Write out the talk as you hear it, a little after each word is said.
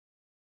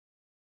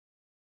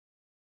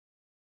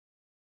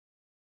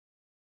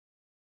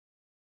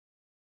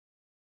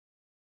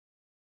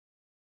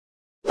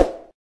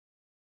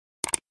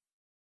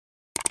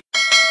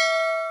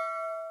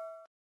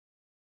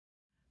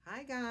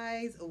Hi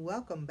guys,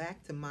 welcome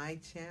back to my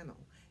channel.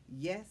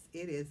 Yes,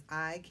 it is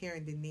I,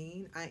 Karen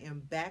Deneen. I am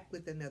back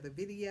with another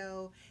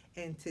video,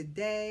 and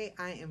today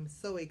I am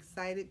so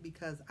excited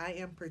because I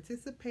am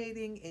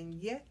participating in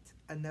yet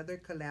another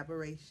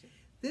collaboration.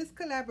 This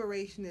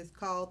collaboration is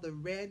called the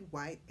Red,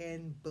 White,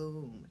 and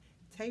Boom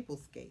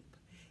Tablescape.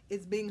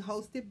 It's being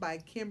hosted by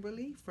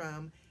Kimberly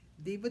from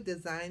Diva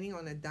Designing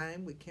on a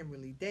Dime with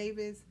Kimberly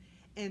Davis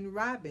and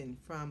Robin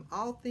from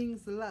All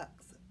Things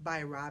Luxe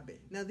by Robin.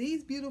 Now,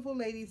 these beautiful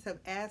ladies have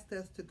asked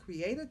us to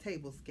create a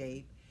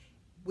tablescape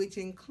which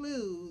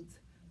includes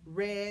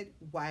red,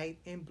 white,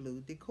 and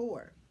blue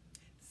decor.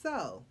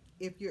 So,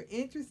 if you're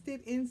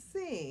interested in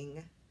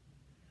seeing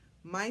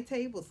my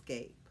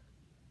tablescape,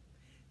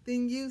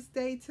 then you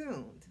stay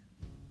tuned.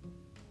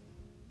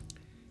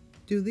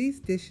 Do these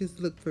dishes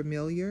look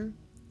familiar?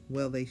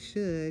 Well, they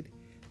should.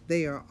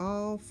 They are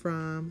all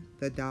from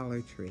the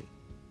Dollar Tree.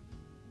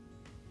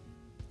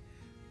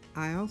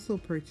 I also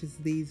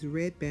purchased these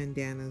red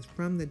bandanas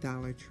from the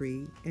Dollar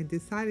Tree and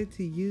decided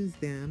to use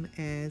them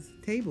as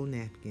table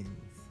napkins.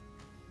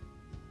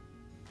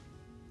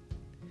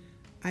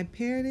 I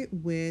paired it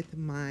with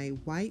my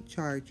white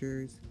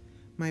chargers,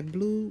 my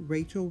blue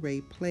Rachel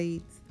Ray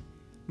plates,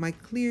 my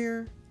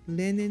clear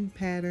linen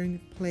patterned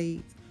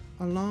plates,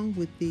 along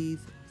with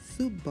these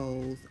soup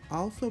bowls,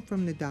 also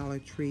from the Dollar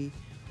Tree,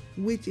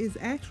 which is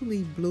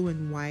actually blue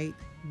and white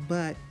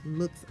but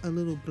looks a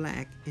little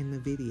black in the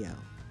video.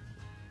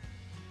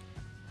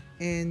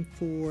 And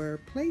for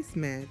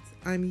placemats,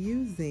 I'm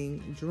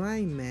using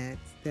drying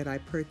mats that I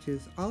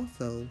purchased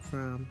also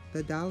from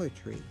the Dollar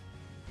Tree.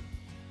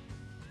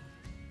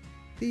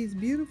 These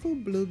beautiful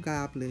blue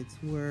goblets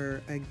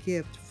were a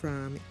gift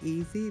from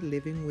Easy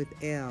Living with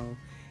Elle,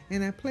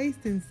 and I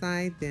placed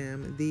inside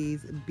them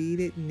these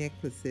beaded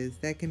necklaces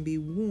that can be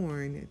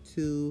worn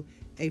to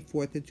a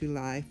 4th of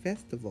July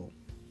festival.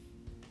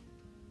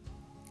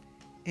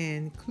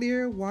 And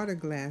clear water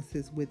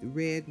glasses with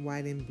red,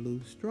 white, and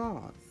blue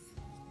straws.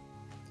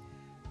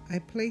 I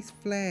placed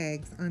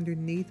flags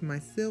underneath my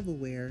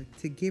silverware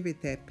to give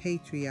it that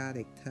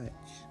patriotic touch.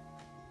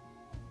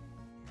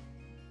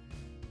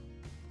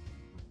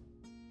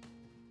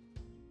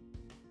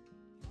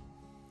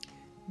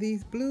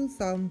 These blue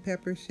salt and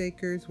pepper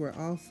shakers were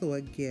also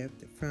a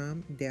gift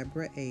from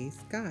Deborah A.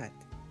 Scott.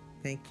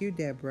 Thank you,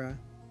 Deborah.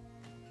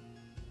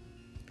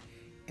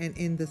 And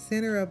in the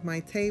center of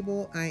my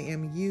table, I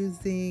am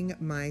using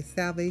my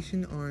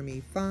Salvation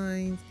Army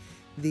finds,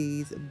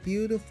 these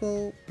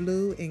beautiful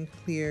blue and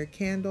clear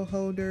candle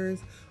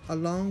holders,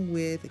 along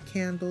with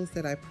candles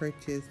that I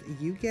purchased,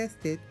 you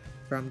guessed it,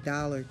 from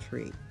Dollar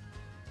Tree.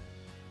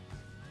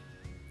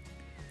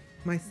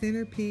 My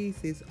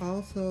centerpiece is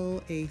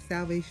also a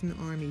Salvation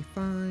Army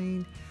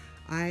find.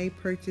 I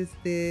purchased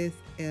this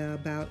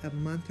about a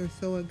month or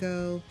so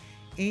ago,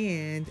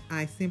 and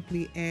I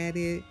simply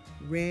added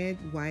red,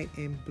 white,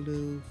 and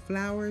blue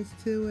flowers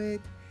to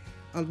it,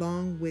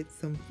 along with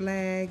some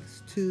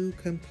flags to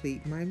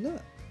complete my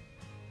look.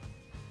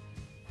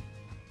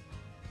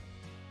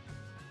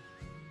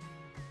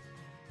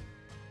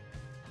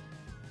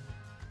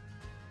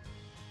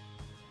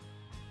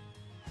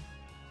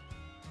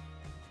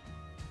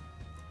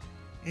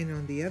 And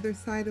on the other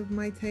side of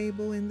my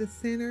table in the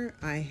center,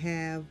 I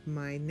have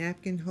my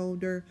napkin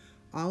holder,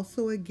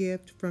 also a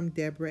gift from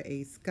Deborah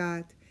A.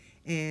 Scott,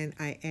 and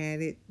I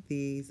added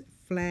these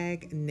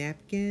flag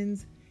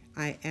napkins.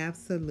 I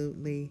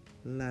absolutely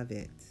love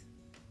it.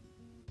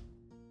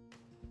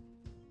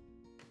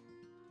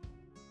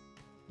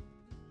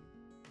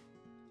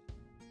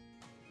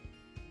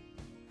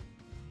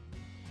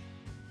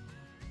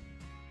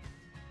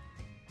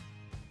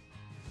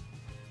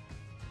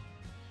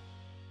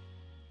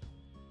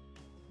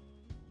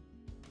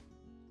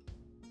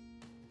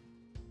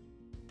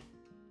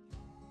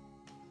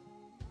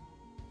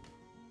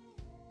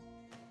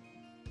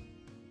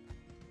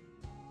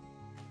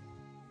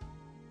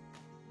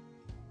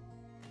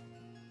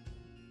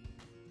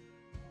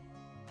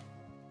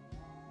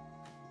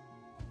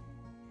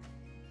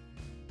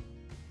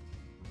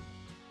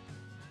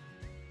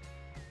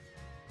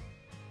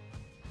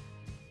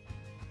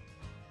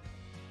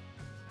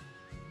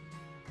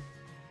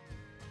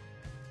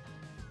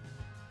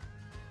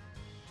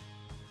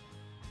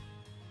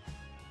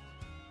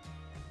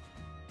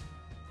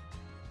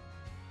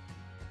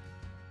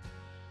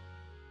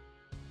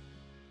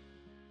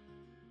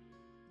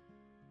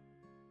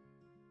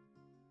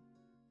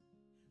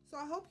 So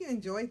I hope you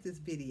enjoyed this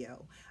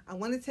video. I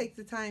want to take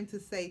the time to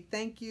say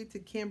thank you to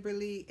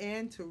Kimberly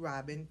and to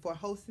Robin for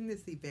hosting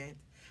this event.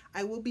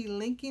 I will be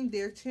linking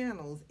their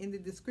channels in the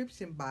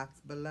description box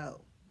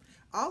below.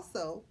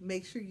 Also,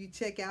 make sure you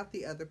check out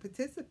the other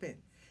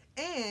participants.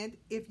 And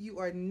if you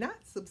are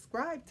not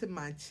subscribed to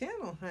my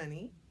channel,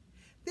 honey,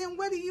 then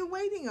what are you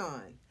waiting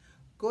on?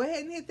 Go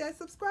ahead and hit that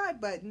subscribe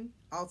button.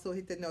 Also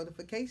hit the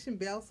notification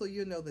bell so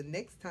you'll know the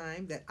next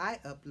time that I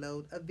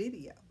upload a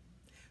video.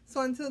 So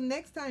until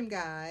next time,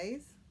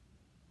 guys,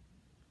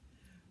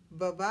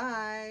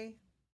 bye-bye.